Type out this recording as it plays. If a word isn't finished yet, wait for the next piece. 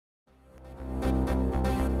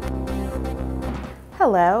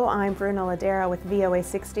Hello, I'm Bruna Ladera with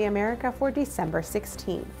VOA60 America for December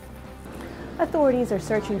 16th. Authorities are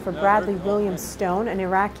searching for Bradley William Stone, an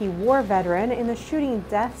Iraqi war veteran, in the shooting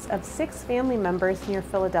deaths of 6 family members near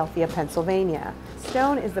Philadelphia, Pennsylvania.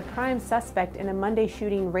 Stone is the prime suspect in a Monday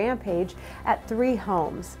shooting rampage at 3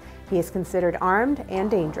 homes. He is considered armed and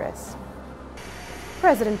dangerous.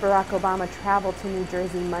 President Barack Obama traveled to New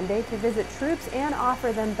Jersey Monday to visit troops and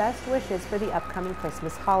offer them best wishes for the upcoming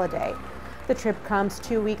Christmas holiday. The trip comes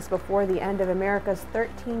 2 weeks before the end of America's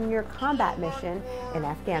 13-year combat mission in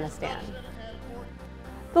Afghanistan.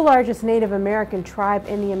 The largest Native American tribe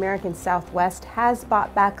in the American Southwest has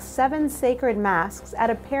bought back 7 sacred masks at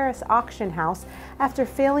a Paris auction house after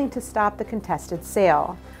failing to stop the contested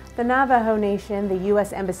sale. The Navajo Nation, the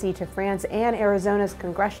U.S. Embassy to France, and Arizona's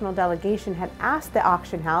Congressional delegation had asked the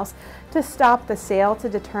auction house to stop the sale to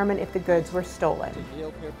determine if the goods were stolen.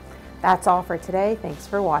 That's all for today. Thanks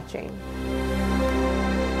for watching.